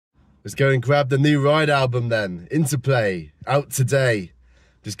Let's go and grab the new Ride album then. Interplay, out today.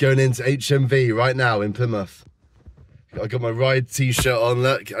 Just going into HMV right now in Plymouth. I got my Ride t-shirt on,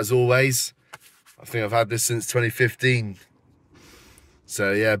 look, as always. I think I've had this since 2015.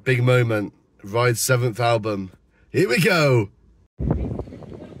 So yeah, big moment. Ride's 7th album. Here we go.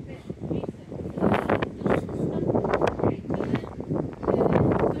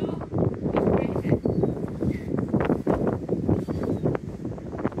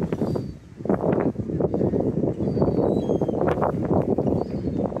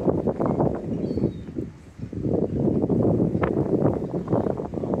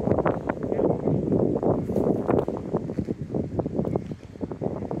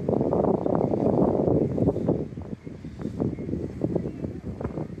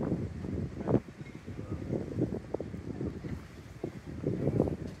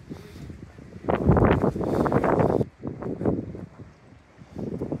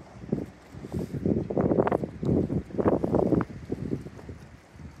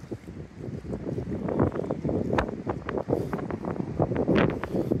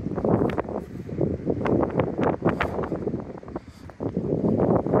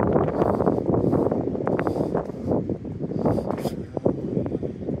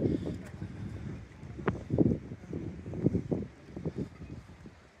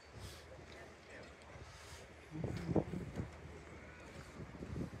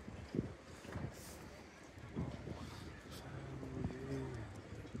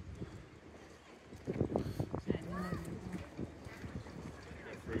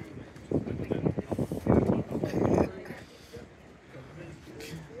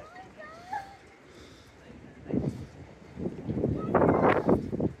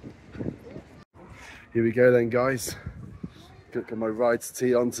 Here we go then, guys. Got my Ride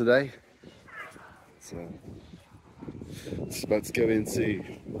tee on today. So, just about to go into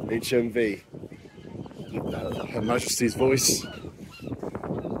HMV. Her Majesty's voice.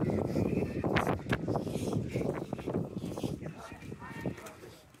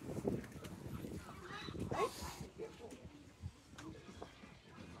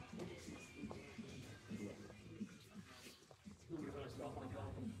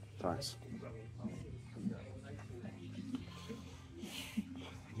 Thanks.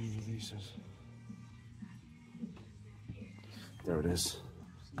 There it is.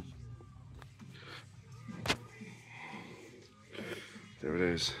 There it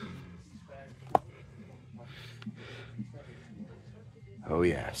is. Oh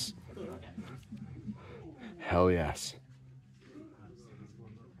yes. Hell yes.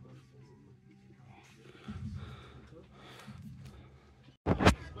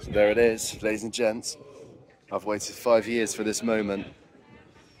 So there it is, ladies and gents. I've waited 5 years for this moment.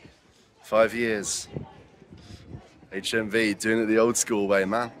 5 years. HMV, doing it the old school way,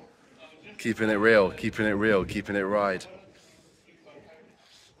 man. Keeping it real, keeping it real, keeping it Ride.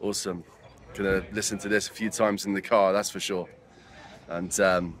 Awesome. Gonna listen to this a few times in the car, that's for sure. And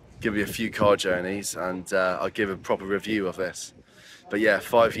give you a few car journeys, and I'll give a proper review of this. But yeah,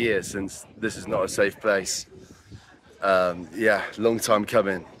 5 years since this is not a safe place. Yeah, long time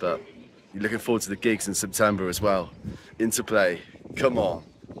coming, but you're looking forward to the gigs in September as well. Interplay, come on.